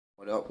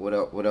What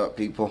up,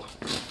 people?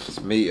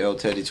 It's me, L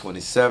Teddy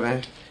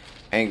 27,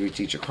 Angry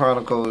Teacher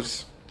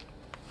Chronicles.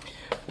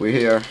 We're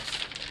here.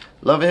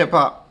 Love and Hip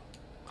Hop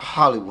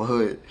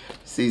Hollywood,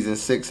 Season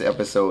 6,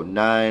 Episode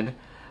 9.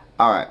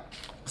 Alright,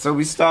 so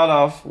we start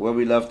off where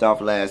we left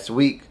off last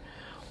week.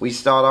 We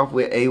start off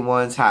with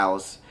A1's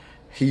house.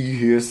 He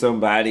hears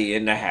somebody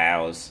in the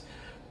house.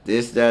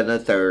 This, that, and the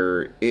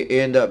third. It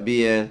ended up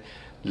being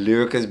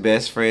Lyrica's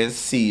best friend,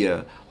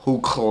 Sia, who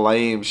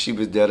claimed she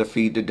was there to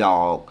feed the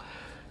dog.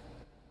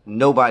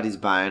 Nobody's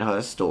buying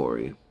her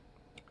story.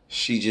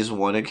 She just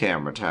wanted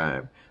camera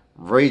time.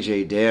 Ray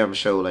J damn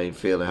sure ain't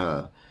feeling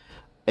her.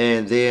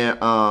 And then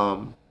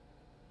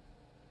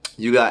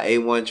you got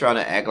A1 trying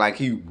to act like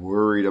he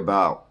worried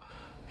about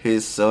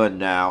his son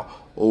now.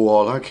 Oh,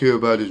 all I care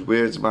about is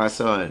where's my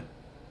son.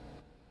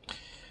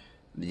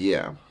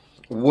 Yeah.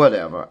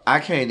 Whatever.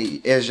 I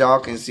can't, as y'all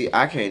can see,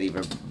 I can't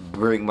even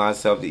bring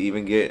myself to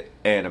even get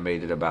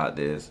animated about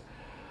this.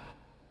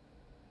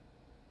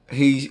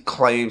 He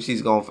claims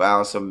he's going to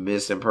file some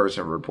missing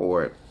person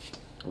report.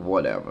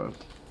 Whatever.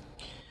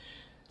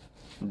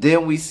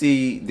 Then we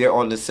see they're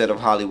on the set of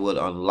Hollywood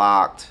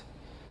Unlocked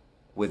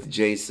with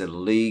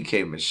Jason Lee.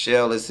 K.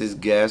 Michelle is his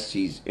guest.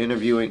 He's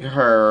interviewing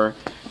her.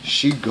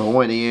 She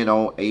going in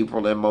on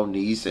April and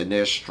Moniece and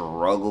their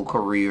struggle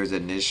careers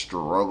and this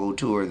struggle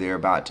tour they're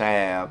about to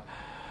have.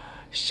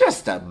 It's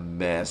just a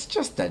mess.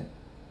 Just a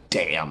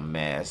damn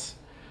mess.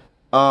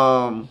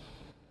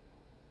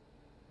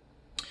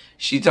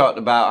 She talked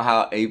about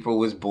how April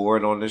was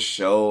born on the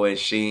show and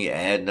she ain't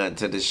add nothing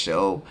to the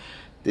show.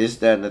 This,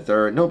 that, and the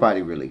third.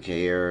 Nobody really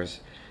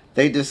cares.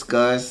 They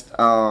discussed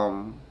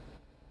all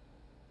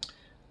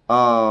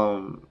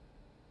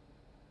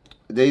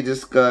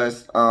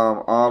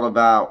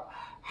about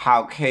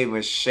how K.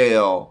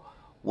 Michelle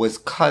was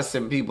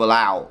cussing people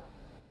out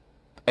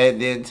and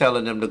then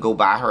telling them to go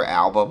buy her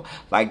album.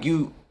 Like,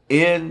 you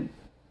in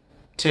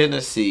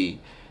Tennessee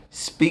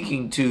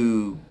speaking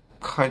to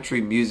country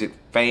music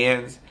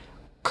fans,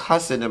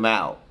 cussing them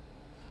out,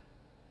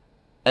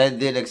 and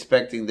then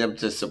expecting them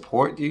to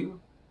support you.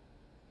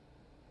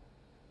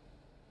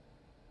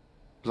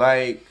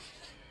 Like,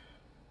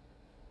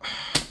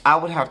 I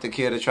would have to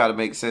care to try to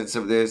make sense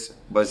of this,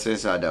 but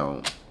since I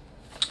don't.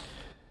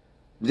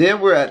 Then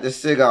we're at the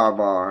cigar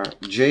bar.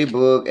 J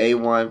Boog,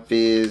 A1,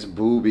 Fizz,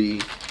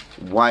 Booby,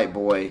 White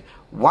Boy.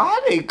 Why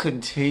are they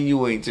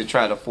continuing to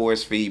try to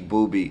force feed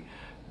Booby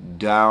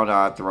down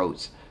our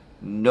throats?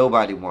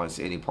 Nobody wants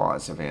any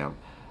parts of him.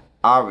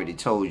 I already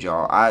told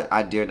y'all,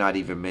 I dare not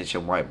even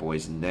mention White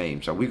Boy's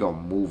name, so we're going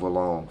to move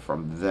along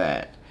from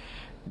that.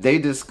 They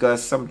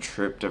discussed some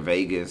trip to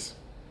Vegas.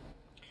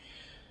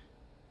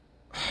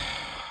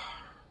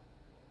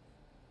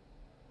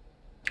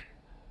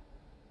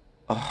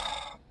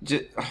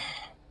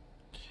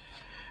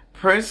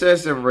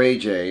 Princess and Ray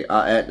J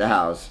are at the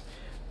house.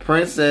 It's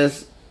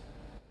Princess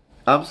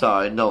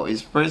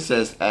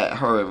at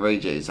her and Ray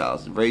J's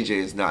house. Ray J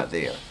is not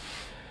there.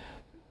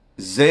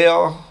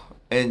 Zell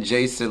and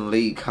Jason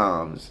Lee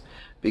comes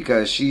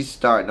because she's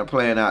starting to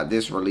plan out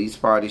this release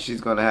party she's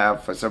going to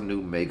have for some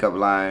new makeup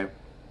line.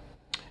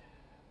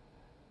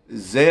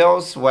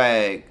 Zell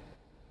Swag.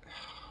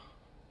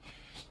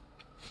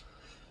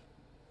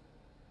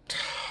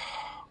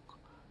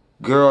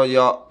 Girl,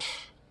 y'all.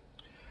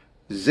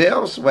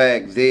 Zell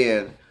Swag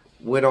then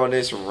went on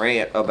this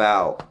rant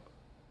about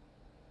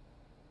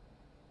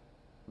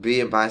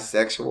being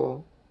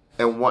bisexual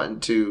and wanting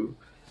to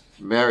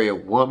marry a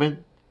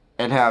woman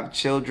and have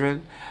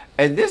children.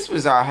 And this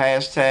was our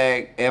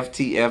hashtag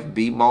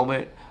FTFB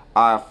moment,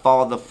 our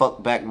fall the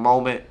fuck back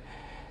moment.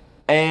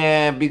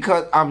 And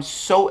because I'm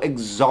so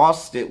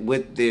exhausted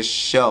with this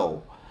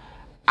show,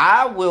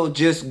 I will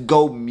just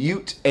go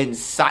mute and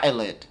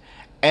silent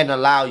and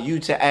allow you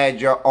to add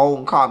your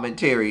own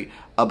commentary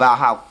about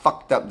how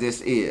fucked up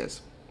this is.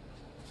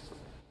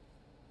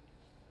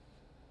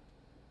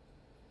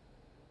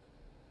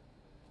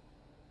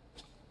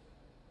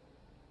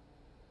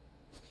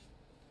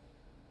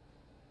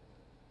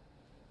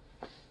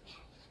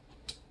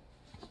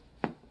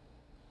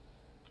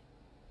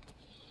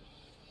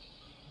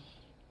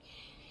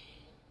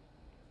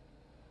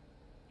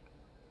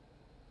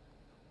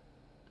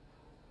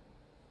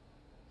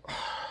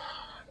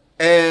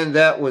 And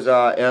that was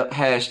our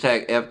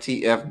hashtag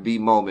FTFB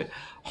moment.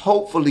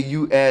 Hopefully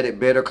you added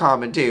better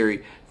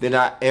commentary than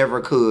I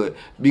ever could.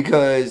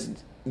 Because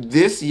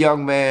this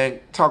young man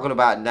talking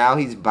about now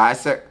he's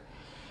bisexual.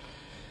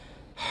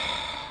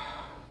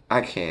 I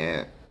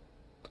can't.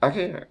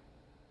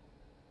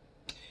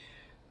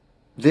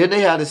 Then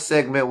they had a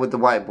segment with the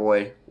White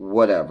Boy.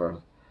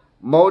 Whatever.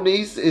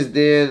 Moniece is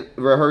then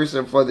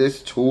rehearsing for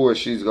this tour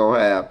she's going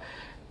to have.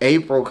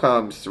 April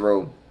comes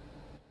through.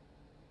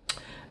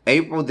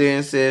 April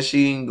then says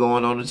she ain't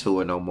going on the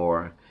tour no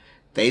more.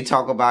 They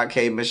talk about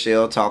K.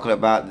 Michelle talking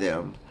about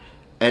them.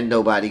 And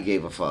nobody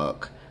gave a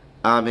fuck.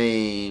 I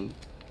mean,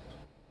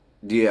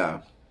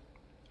 yeah.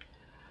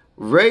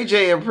 Ray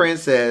J and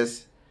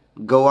Princess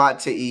go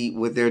out to eat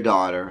with their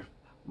daughter.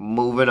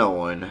 Moving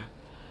on.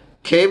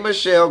 K.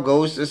 Michelle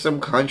goes to some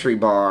country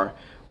bar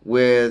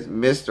with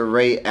Mr.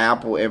 Ray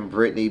Apple and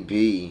Brittany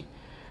B.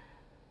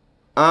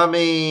 I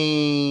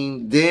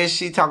mean, then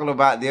she talking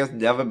about there's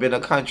never been a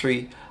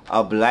country,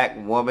 a black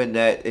woman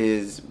that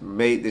is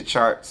made the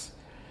charts,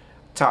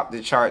 top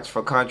the charts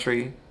for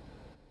country,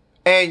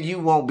 and you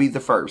won't be the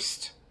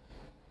first.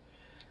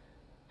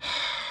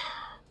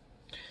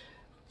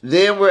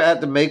 Then we're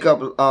at the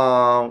makeup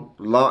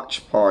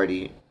launch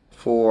party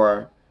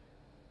for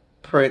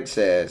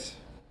Princess.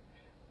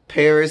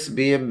 Paris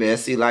being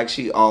messy like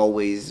she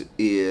always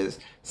is.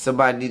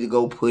 Somebody need to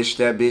go push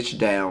that bitch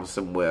down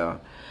somewhere.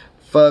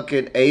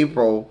 Fucking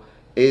April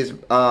is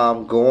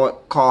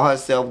call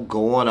herself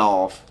going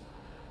off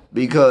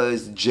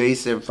because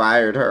Jason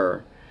fired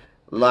her.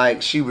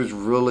 Like she was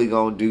really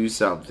gonna do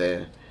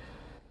something.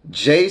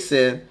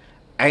 Jason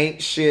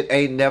ain't shit,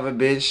 ain't never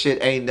been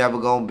shit, ain't never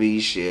gonna be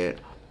shit.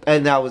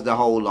 And that was the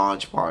whole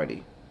launch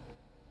party.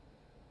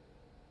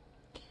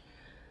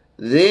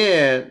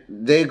 Then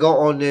they go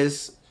on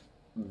this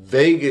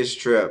Vegas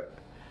trip.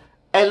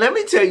 And let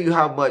me tell you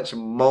how much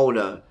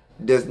Mona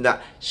does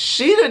not.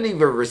 She doesn't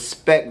even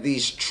respect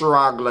these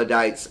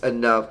troglodytes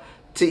enough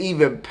to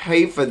even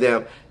pay for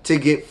them to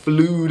get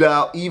flued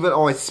out, even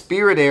on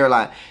Spirit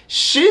Airline.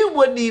 She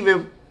wouldn't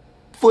even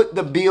foot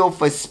the bill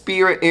for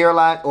Spirit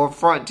Airline or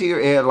Frontier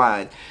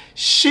Airlines.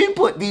 She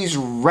put these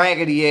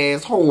raggedy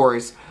ass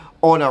whores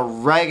on a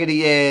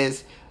raggedy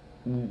ass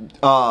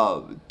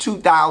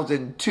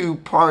 2002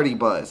 party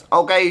bus.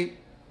 Okay?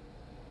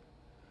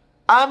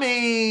 I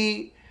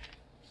mean,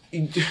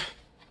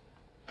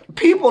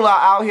 people are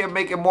out here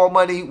making more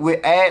money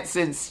with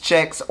AdSense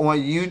checks on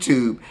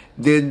YouTube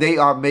than they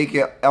are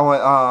making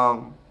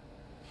on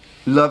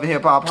Love and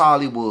Hip Hop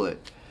Hollywood.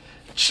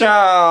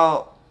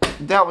 Child,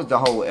 that was the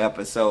whole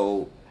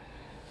episode.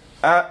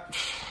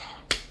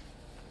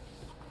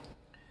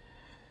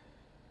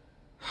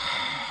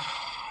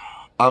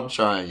 I'm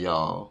trying,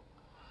 y'all.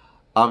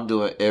 I'm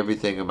doing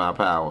everything in my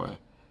power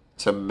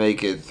to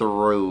make it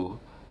through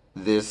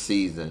this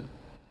season.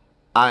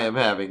 I am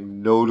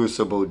having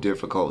noticeable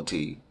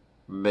difficulty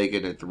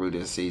making it through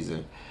this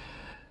season.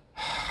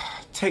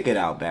 Take it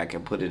out back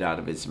and put it out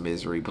of its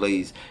misery,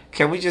 please.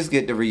 Can we just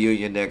get the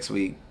reunion next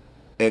week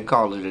and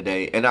call it a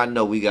day? And I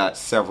know we got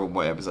several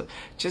more episodes.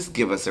 Just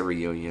give us a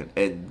reunion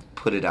and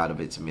put it out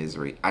of its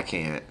misery. I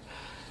can't.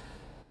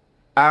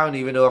 I don't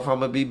even know if I'm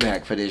going to be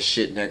back for this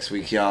shit next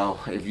week, y'all.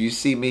 If you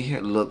see me,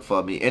 look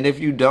for me. And if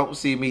you don't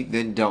see me,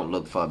 then don't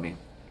look for me.